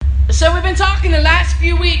So we've been talking the last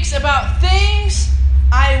few weeks about things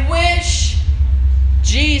I wish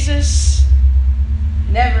Jesus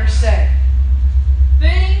never said.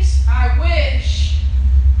 Things I wish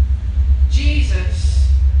Jesus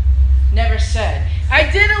never said. I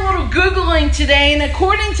did a little Googling today, and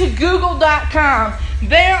according to Google.com,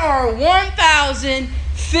 there are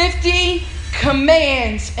 1,050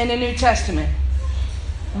 commands in the New Testament.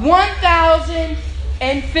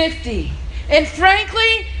 1,050. And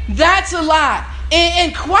frankly, that's a lot.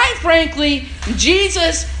 And quite frankly,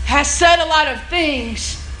 Jesus has said a lot of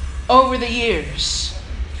things over the years.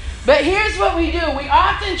 But here's what we do. We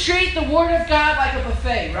often treat the Word of God like a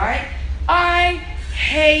buffet, right? I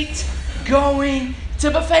hate going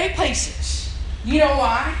to buffet places. You know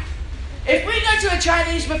why? If we go to a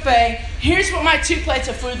Chinese buffet, here's what my 2 plates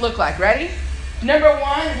of food look like. Ready? Number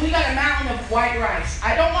 1, we got a mountain of white rice.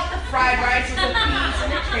 I don't want the fried rice with the peas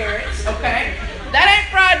and the carrots, okay? That ain't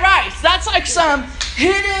fried rice. That's like some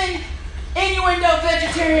hidden innuendo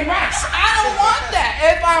vegetarian rice. I don't want that.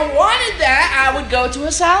 If I wanted that, I would go to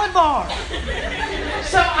a salad bar.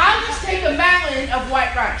 So I'll just take a mountain of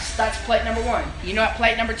white rice. That's plate number 1. You know what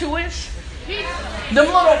plate number 2 is? Them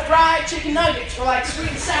little fried chicken nuggets for like sweet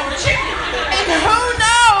and sour chicken. And who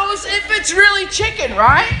knows if it's really chicken,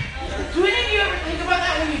 right? Do any of you ever think about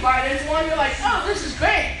that when you bite into one? You're like, oh, this is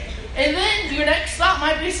great. And then your next thought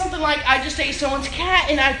might be something like, I just ate someone's cat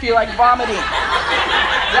and I feel like vomiting.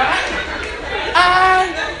 Right? I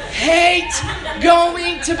hate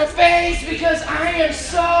going to buffets because I am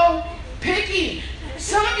so picky.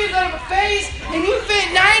 Some of you go to buffets and you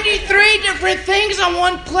fit 93 different things on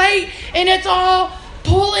one plate and it's all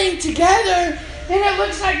pulling together and it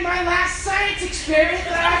looks like my last science experiment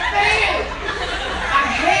that I failed. I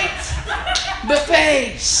hate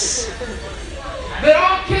buffets. But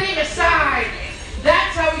all kidding aside,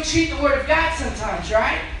 that's how we treat the Word of God sometimes,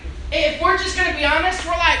 right? If we're just going to be honest,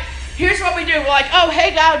 we're like, here's what we do. We're like, oh,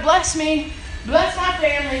 hey, God, bless me. Bless my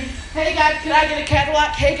family. Hey, God, could I get a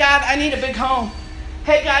Cadillac? Hey, God, I need a big home.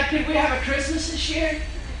 Hey, God, could we have a Christmas this year?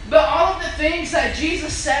 But all of the things that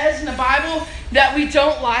Jesus says in the Bible that we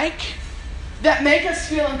don't like, that make us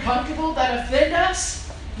feel uncomfortable, that offend us,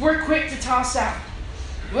 we're quick to toss out.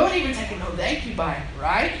 We won't even take a no thank you bite,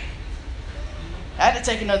 right? I had to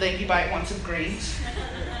take a no thank you bite once of greens.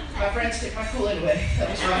 My friends took my Kool-Aid away. That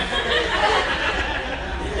was wrong.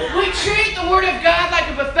 We treat the Word of God like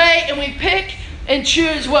a buffet and we pick and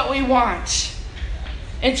choose what we want.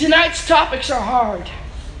 And tonight's topics are hard.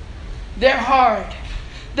 They're hard.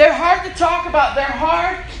 They're hard to talk about. They're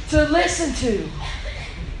hard to listen to.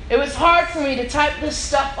 It was hard for me to type this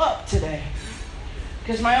stuff up today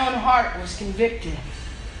because my own heart was convicted.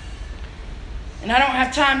 And I don't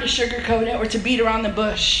have time to sugarcoat it or to beat around the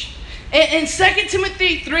bush. And 2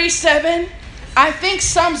 Timothy 3:7, I think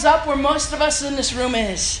sums up where most of us in this room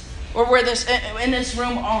is, or where in this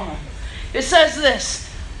room are. It says this: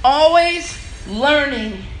 always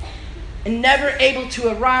learning and never able to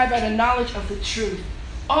arrive at a knowledge of the truth.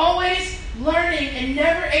 Always learning and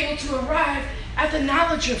never able to arrive at the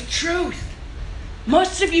knowledge of truth.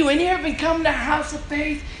 Most of you in here have been coming to House of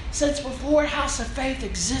Faith since before House of Faith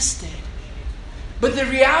existed. But the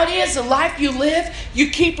reality is, the life you live, you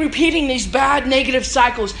keep repeating these bad negative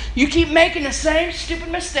cycles. You keep making the same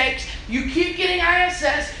stupid mistakes. You keep getting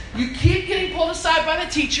ISS. You keep getting pulled aside by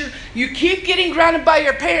the teacher. You keep getting grounded by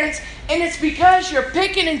your parents. And it's because you're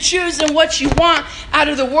picking and choosing what you want out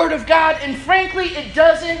of the Word of God. And frankly, it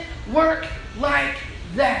doesn't work like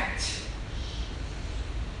that.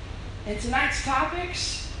 And tonight's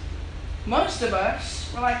topics, most of us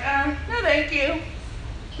were like, no thank you.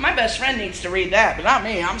 My best friend needs to read that, but not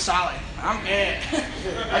me. I'm solid. I'm good.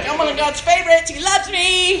 Like, I'm one of God's favorites. He loves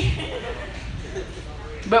me.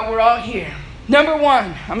 But we're all here. Number 1,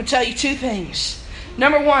 I'm going to tell you 2 things.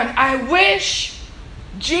 Number 1, I wish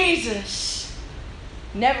Jesus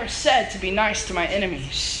never said to be nice to my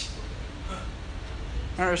enemies.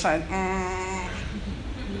 Another side.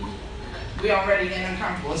 We already getting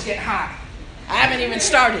uncomfortable. It's getting hot. I haven't even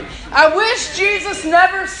started. I wish Jesus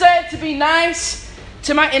never said to be nice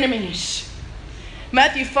to my enemies.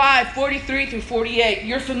 Matthew 5:43-48.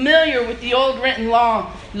 You're familiar with the old written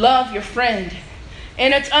law. Love your friend.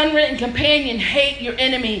 And its unwritten companion, hate your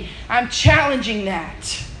enemy. I'm challenging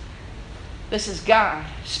that. This is God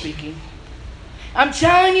speaking. I'm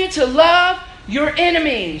telling you to love your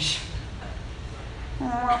enemies.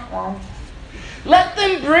 Let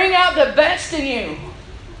them bring out the best in you,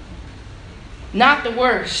 not the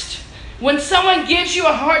worst. When someone gives you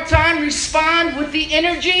a hard time, respond with the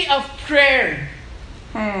energy of prayer.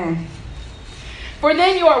 For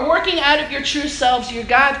then you are working out of your true selves, your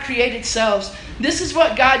God-created selves, This is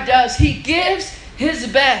what God does. He gives His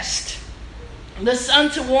best. The sun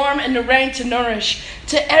to warm and the rain to nourish.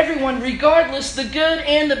 To everyone, regardless, the good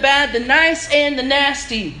and the bad, the nice and the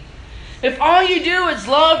nasty. If all you do is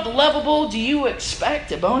love the lovable, do you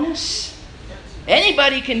expect a bonus?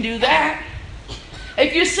 Anybody can do that.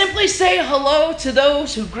 If you simply say hello to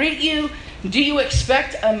those who greet you, do you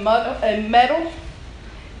expect a medal?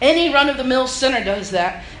 Any run-of-the-mill sinner does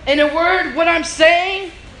that. In a word, what I'm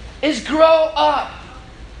saying is grow up.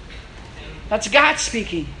 That's God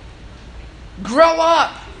speaking. Grow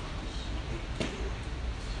up.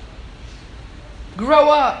 Grow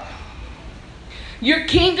up. Your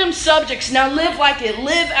kingdom subjects, now live like it.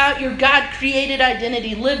 Live out your God-created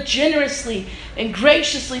identity. Live generously and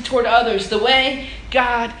graciously toward others the way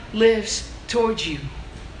God lives towards you.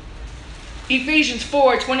 Ephesians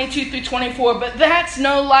 4:22-24. But that's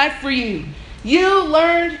no life for you. You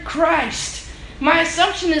learned Christ. My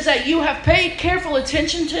assumption is that you have paid careful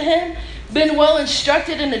attention to Him, been well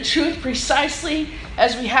instructed in the truth precisely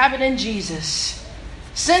as we have it in Jesus.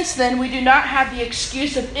 Since then, we do not have the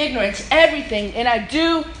excuse of ignorance. Everything, and I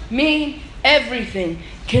do mean everything,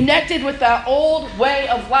 connected with that old way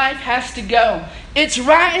of life has to go. It's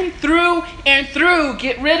rotten through and through.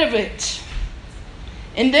 Get rid of it.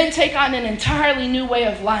 And then take on an entirely new way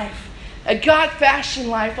of life. A God-fashioned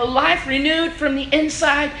life. A life renewed from the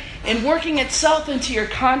inside and working itself into your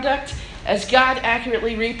conduct as God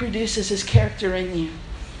accurately reproduces His character in you.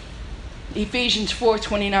 Ephesians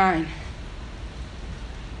 4:29.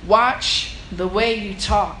 Watch the way you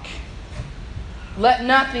talk. Let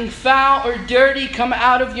nothing foul or dirty come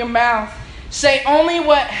out of your mouth. Say only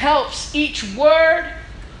what helps, each word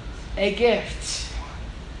a gift.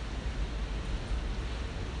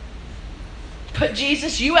 But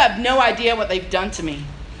Jesus, you have no idea what they've done to me.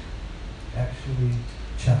 Actually,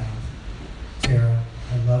 child, Tara,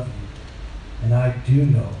 I love you. And I do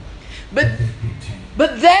know But what they did to you.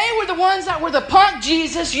 But they were the ones that were the punk,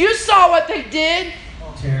 Jesus. You saw what they did.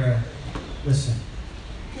 Tara, listen.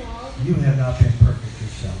 You have not been perfect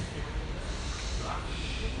yourself.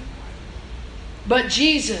 But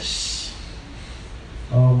Jesus.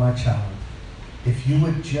 Oh, my child, if you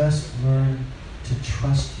would just learn to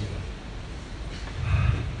trust you.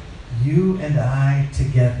 You and I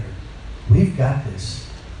together, we've got this.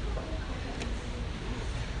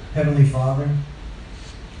 Heavenly Father,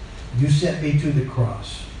 you sent me to the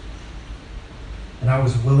cross, and I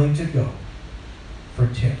was willing to go for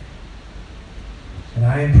Tim. And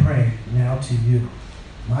I am praying now to you,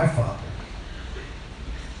 my Father,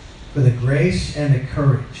 for the grace and the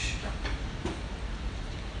courage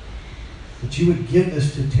that you would give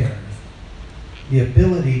this to Tara, the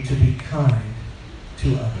ability to be kind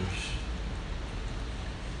to others.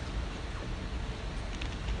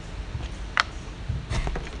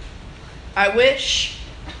 I wish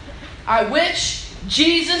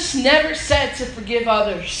Jesus never said to forgive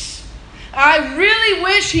others. I really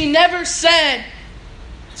wish He never said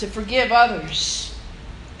to forgive others.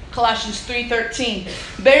 Colossians 3:13,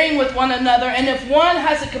 bearing with one another, and if one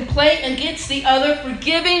has a complaint against the other,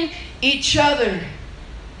 forgiving each other,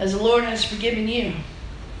 as the Lord has forgiven you,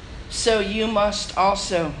 so you must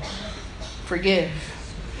also forgive.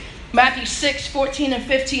 Matthew 6:14 and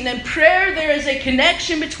 15. In prayer, there is a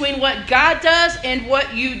connection between what God does and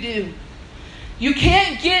what you do. You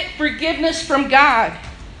can't get forgiveness from God.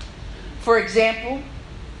 For example,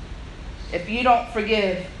 if you don't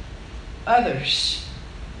forgive others.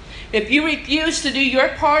 If you refuse to do your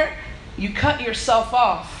part, you cut yourself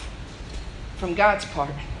off from God's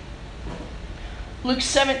part. Luke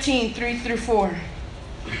 17:3-4.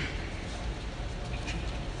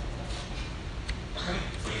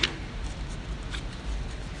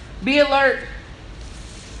 Be alert.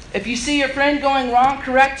 If you see your friend going wrong,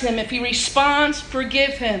 correct him. If he responds,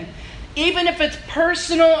 forgive him. Even if it's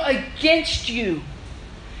personal against you.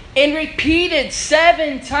 And repeated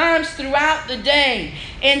 7 times throughout the day.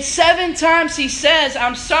 And 7 times he says,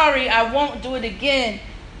 I'm sorry, I won't do it again.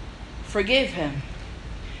 Forgive him.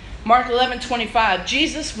 Mark 11:25.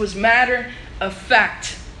 Jesus was matter of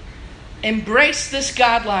fact. Embrace this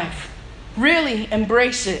God life. Really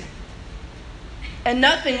embrace it. And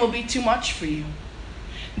nothing will be too much for you.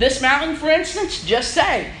 This mountain, for instance, just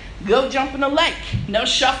say, go jump in a lake. No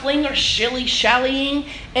shuffling or shilly-shallying,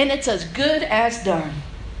 and it's as good as done.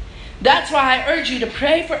 That's why I urge you to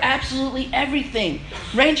pray for absolutely everything,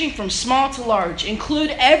 ranging from small to large.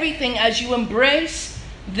 Include everything as you embrace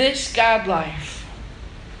this God life,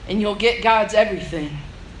 and you'll get God's everything.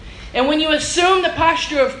 And when you assume the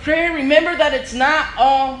posture of prayer, remember that it's not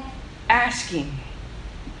all asking.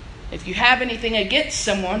 If you have anything against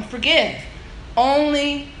someone, forgive.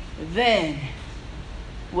 Only then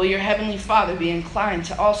will your heavenly Father be inclined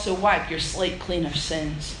to also wipe your slate clean of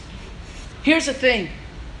sins. Here's the thing.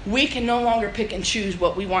 We can no longer pick and choose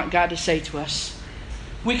what we want God to say to us.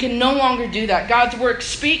 We can no longer do that. God's word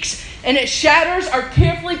speaks and it shatters our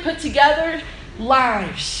carefully put together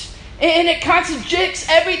lives. And it contradicts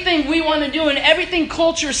everything we want to do and everything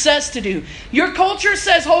culture says to do. Your culture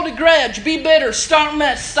says hold a grudge, be bitter, start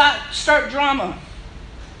mess, start drama.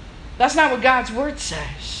 That's not what God's word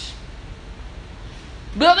says.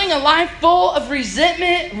 Building a life full of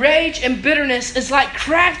resentment, rage, and bitterness is like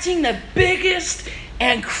crafting the biggest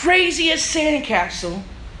and craziest sandcastle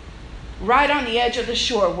right on the edge of the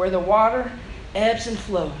shore where the water ebbs and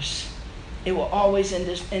flows. It will always end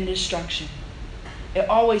in destruction. It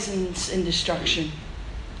always ends in destruction.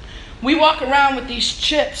 We walk around with these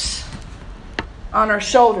chips on our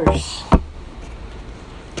shoulders.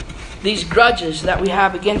 These grudges that we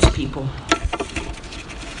have against people.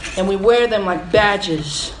 And we wear them like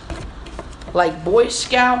badges. Like Boy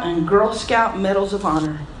Scout and Girl Scout medals of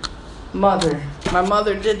honor. My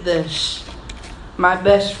mother did this. My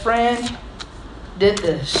best friend did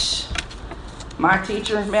this. My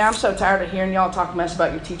teacher, man, I'm so tired of hearing y'all talk mess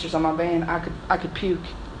about your teachers on my van. I could puke.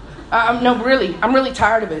 I'm really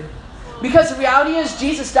tired of it. Because the reality is,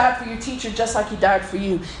 Jesus died for your teacher just like he died for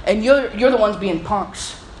you. And you're the ones being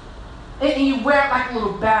punks. And you wear it like a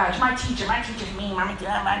little badge. My teacher's me,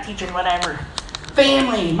 my teacher, whatever.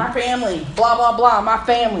 Family, my family, blah, blah, blah, my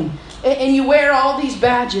family. And you wear all these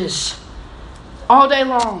badges all day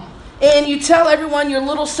long. And you tell everyone your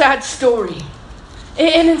little sad story.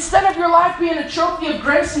 And instead of your life being a trophy of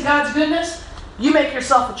grace and God's goodness, you make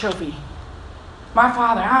yourself a trophy. My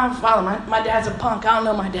dad's a punk. I don't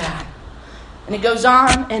know my dad. And it goes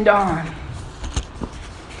on and on.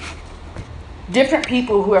 Different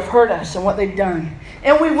people who have hurt us and what they've done.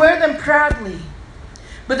 And we wear them proudly.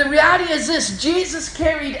 But the reality is this. Jesus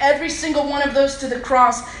carried every single one of those to the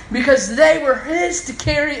cross because they were his to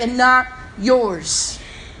carry and not yours.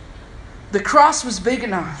 The cross was big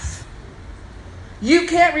enough. You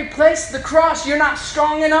can't replace the cross. You're not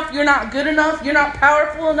strong enough. You're not good enough. You're not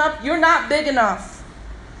powerful enough. You're not big enough.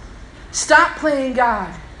 Stop playing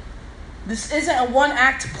God. This isn't a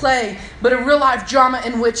one-act play, but a real-life drama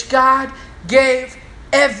in which God gave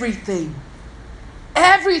everything.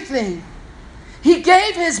 Everything. He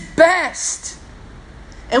gave his best.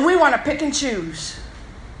 And we want to pick and choose.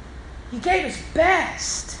 He gave his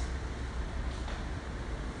best.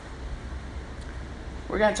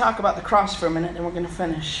 We're going to talk about the cross for a minute, then we're going to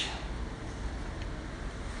finish.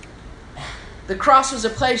 The cross was a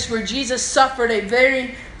place where Jesus suffered a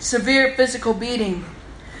very severe physical beating.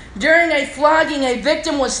 During a flogging, a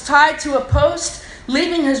victim was tied to a post,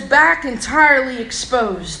 leaving his back entirely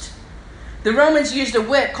exposed. The Romans used a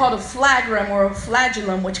whip called a flagrum or a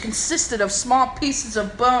flagellum, which consisted of small pieces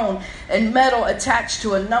of bone and metal attached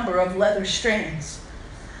to a number of leather strands.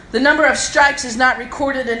 The number of stripes is not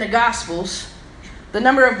recorded in the Gospels. The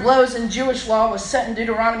number of blows in Jewish law was set in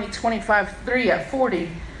Deuteronomy 25:3 at 40,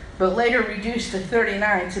 but later reduced to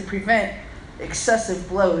 39 to prevent excessive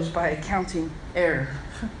blows by a counting error.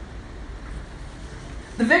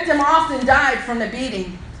 The victim often died from the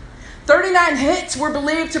beating. 39 hits were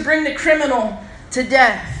believed to bring the criminal to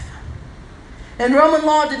death. And Roman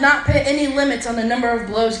law did not put any limits on the number of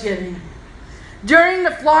blows given. During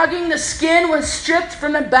the flogging, the skin was stripped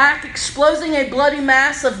from the back, exposing a bloody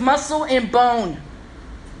mass of muscle and bone.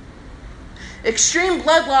 Extreme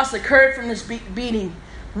blood loss occurred from this beating,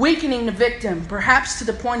 weakening the victim, perhaps to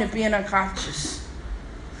the point of being unconscious.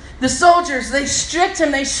 The soldiers, they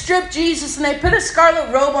stripped Jesus, and they put a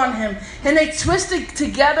scarlet robe on him, and they twisted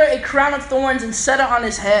together a crown of thorns and set it on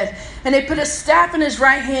his head. And they put a staff in his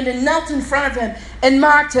right hand and knelt in front of him and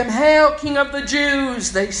mocked him. "Hail, King of the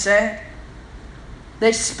Jews," they said.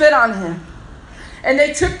 They spit on him. And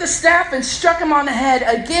they took the staff and struck him on the head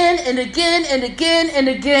again and again and again and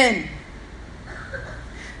again.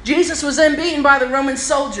 Jesus was then beaten by the Roman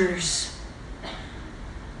soldiers.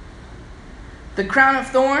 The crown of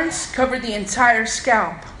thorns covered the entire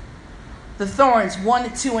scalp. The thorns, 1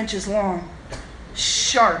 to 2 inches long,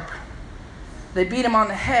 sharp. They beat him on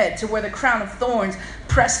the head to where the crown of thorns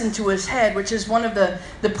pressed into his head, which is one of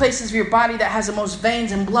the places of your body that has the most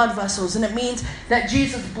veins and blood vessels. And it means that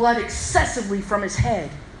Jesus bled excessively from his head.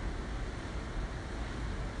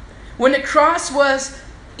 When the cross was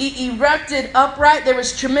erected upright, there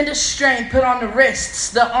was tremendous strain put on the wrists,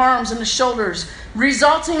 the arms, and the shoulders,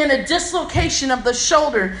 resulting in a dislocation of the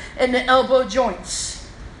shoulder and the elbow joints.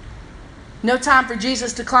 No time for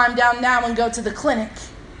Jesus to climb down now and go to the clinic.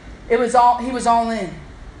 He was all in.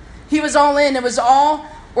 He was all in. It was all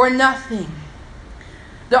or nothing.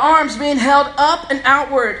 The arms being held up and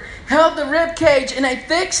outward held the rib cage in a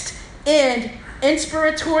fixed end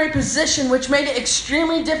inspiratory position, which made it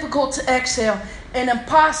extremely difficult to exhale and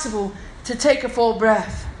impossible to take a full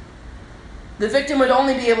breath. The victim would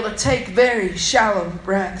only be able to take very shallow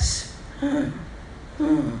breaths.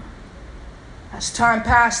 As time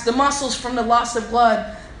passed, the muscles from the loss of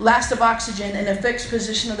blood, loss of oxygen, and a fixed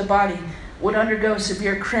position of the body would undergo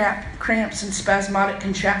severe cramps and spasmodic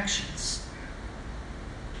contractions.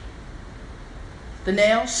 The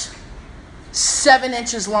nails, 7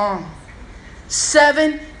 inches long.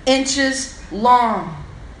 7 inches long.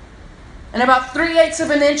 And about 3/8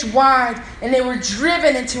 of an inch wide, and they were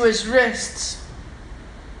driven into his wrists,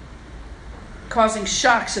 causing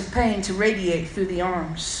shocks of pain to radiate through the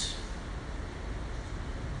arms.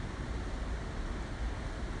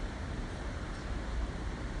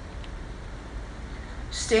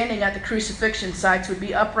 Standing at the crucifixion sites would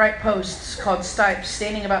be upright posts called stipes,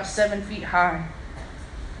 standing about 7 feet high.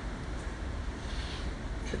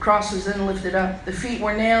 The cross was then lifted up. The feet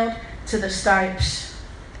were nailed to the stipes.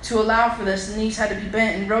 To allow for this, the knees had to be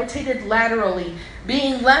bent and rotated laterally,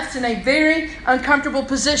 being left in a very uncomfortable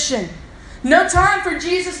position. No time for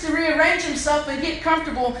Jesus to rearrange himself and get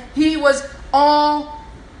comfortable. He was all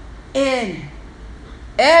in.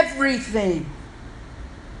 Everything.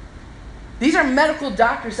 These are medical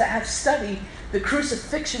doctors that have studied the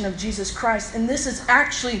crucifixion of Jesus Christ, and this is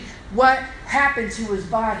actually what happened to his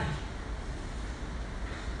body.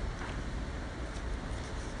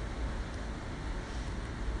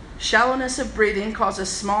 Shallowness of breathing causes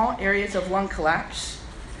small areas of lung collapse.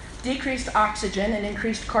 Decreased oxygen and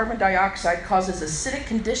increased carbon dioxide causes acidic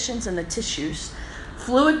conditions in the tissues.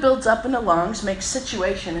 Fluid builds up in the lungs, makes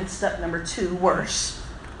situation in step number 2 worse.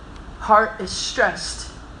 Heart is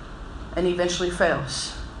stressed and eventually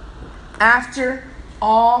fails. After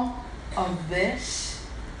all of this,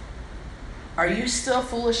 are you still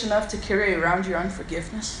foolish enough to carry around your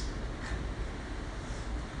unforgiveness?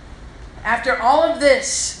 After all of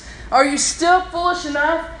this, are you still foolish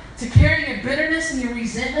enough to carry your bitterness and your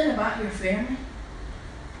resentment about your family?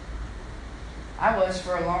 I was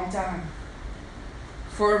for a long time.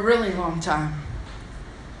 For a really long time.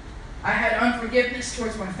 I had unforgiveness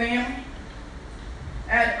towards my family.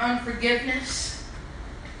 I had unforgiveness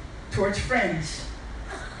towards friends.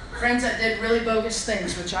 Friends that did really bogus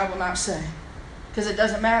things, which I will not say. Because it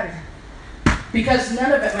doesn't matter. Because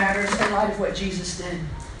none of it matters in light of what Jesus did.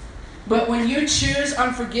 But when you choose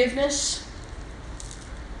unforgiveness,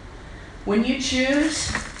 when you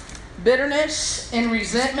choose bitterness and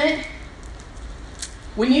resentment,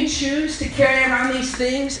 when you choose to carry around these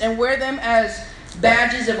things and wear them as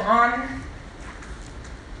badges of honor,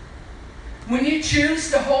 when you choose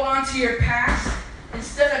to hold on to your past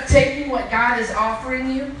instead of taking what God is offering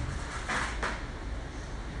you,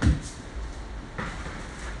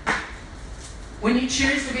 when you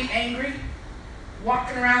choose to be angry,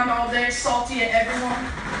 walking around all day salty at everyone,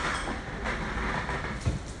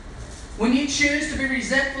 when you choose to be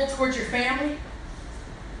resentful towards your family,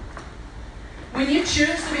 when you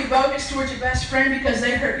choose to be bogus towards your best friend because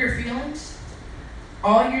they hurt your feelings,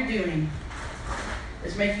 all you're doing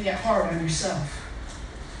is making it hard on yourself.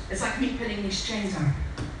 It's like me putting these chains on,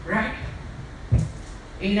 right?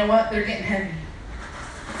 And you know what? They're getting heavy.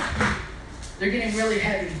 They're getting really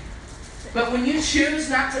heavy. But when you choose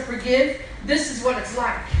not to forgive, this is what it's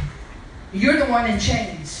like. You're the one in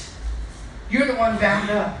chains. You're the one bound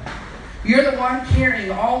up. You're the one carrying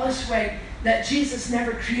all this weight that Jesus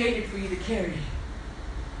never created for you to carry.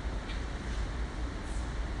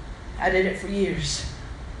 I did it for years.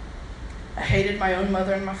 I hated my own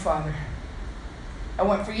mother and my father. I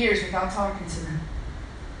went for years without talking to them.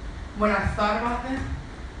 When I thought about them,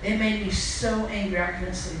 it made me so angry I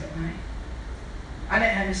couldn't sleep at night. I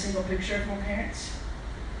didn't have a single picture of my parents.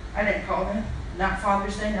 I didn't call them. Not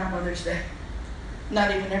Father's Day, not Mother's Day.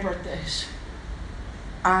 Not even their birthdays.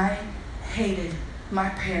 I hated my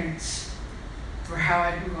parents for how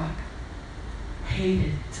I grew up.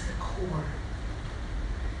 Hated to the core.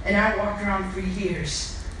 And I walked around for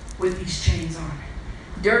years with these chains on.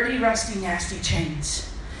 Dirty, rusty, nasty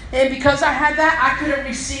chains. And because I had that, I couldn't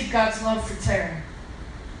receive God's love for Tara.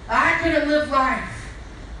 I couldn't live life.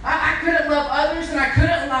 I couldn't love others, and I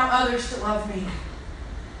couldn't allow others to love me.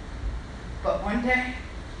 But one day,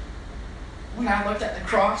 when I looked at the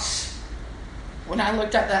cross, when I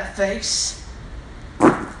looked at that face,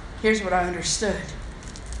 here's what I understood.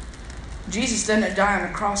 Jesus didn't die on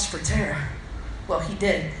the cross for Tara. Well, he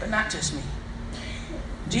did, but not just me.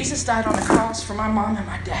 Jesus died on the cross for my mom and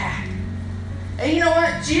my dad. And you know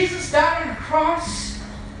what? Jesus died on the cross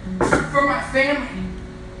for my family.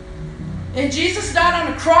 And Jesus died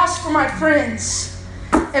on a cross for my friends.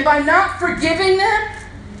 And by not forgiving them,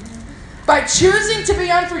 by choosing to be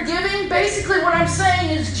unforgiving, basically what I'm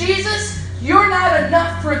saying is, Jesus, you're not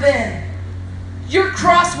enough for them. Your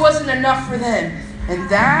cross wasn't enough for them. And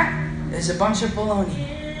that is a bunch of baloney.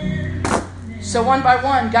 So one by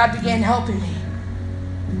one, God began helping me.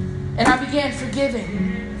 And I began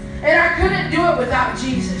forgiving. And I couldn't do it without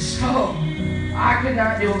Jesus. Oh, I could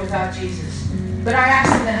not do it without Jesus. But I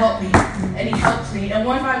asked him to help me. And he helped me. And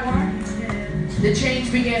one by one, the chains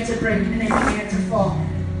began to break and they began to fall.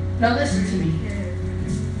 Now listen to me.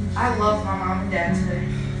 I love my mom and dad today.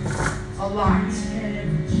 A lot.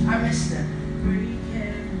 I miss them.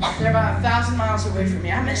 They're about 1,000 miles away from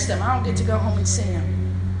me. I miss them. I don't get to go home and see them.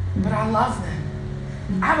 But I love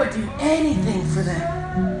them. I would do anything for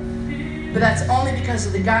them. But that's only because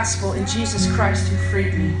of the gospel and Jesus Christ who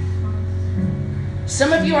freed me.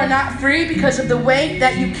 Some of you are not free because of the weight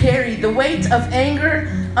that you carry. The weight of anger,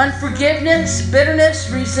 unforgiveness, bitterness,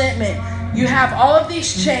 resentment. You have all of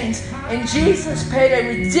these chains, and Jesus paid a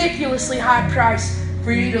ridiculously high price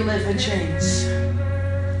for you to live in chains.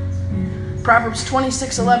 Proverbs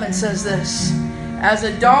 26:11 says this: as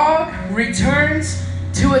a dog returns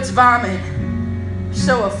to its vomit,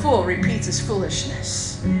 so a fool repeats his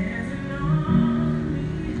foolishness.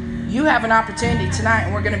 You have an opportunity tonight,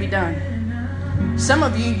 and we're going to be done. Some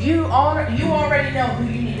of you already know who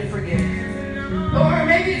you need to forgive. Or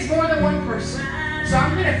maybe it's more than one person. So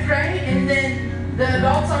I'm going to pray, and then the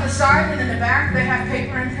adults on the side and in the back, they have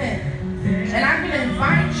paper and pen. And I'm going to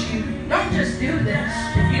invite you, don't just do this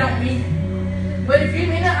if you don't mean it. But if you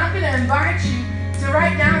mean it, I'm going to invite you to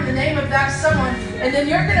write down the name of that someone, and then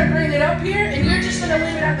you're going to bring it up here, and you're just going to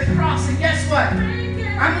leave it at the cross. And guess what?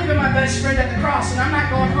 I'm leaving my best friend at the cross, and I'm not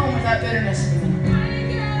going home with that bitterness anymore.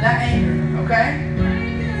 That anger, okay?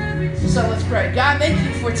 So let's pray. God, thank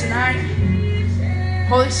you for tonight.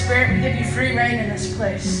 Holy Spirit, we give you free reign in this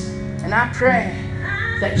place. And I pray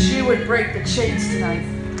that you would break the chains tonight.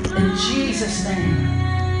 In Jesus'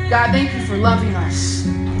 name. God, thank you for loving us.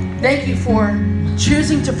 Thank you for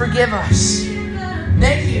choosing to forgive us.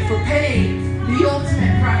 Thank you for paying the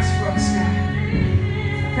ultimate price for us, God.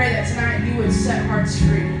 I pray that tonight you would set hearts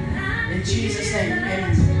free. In Jesus' name,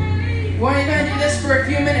 amen. We're only going to do this for a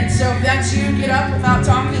few minutes, so if that's you, get up without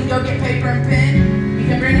talking, go get paper and pen. You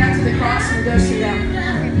can bring it out to the cross and go sit down.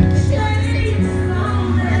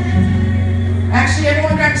 Actually,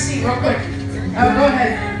 everyone grab a seat real quick. Oh, go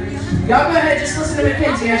ahead. Y'all go ahead, just listen to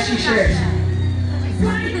Mackenzie as she shares.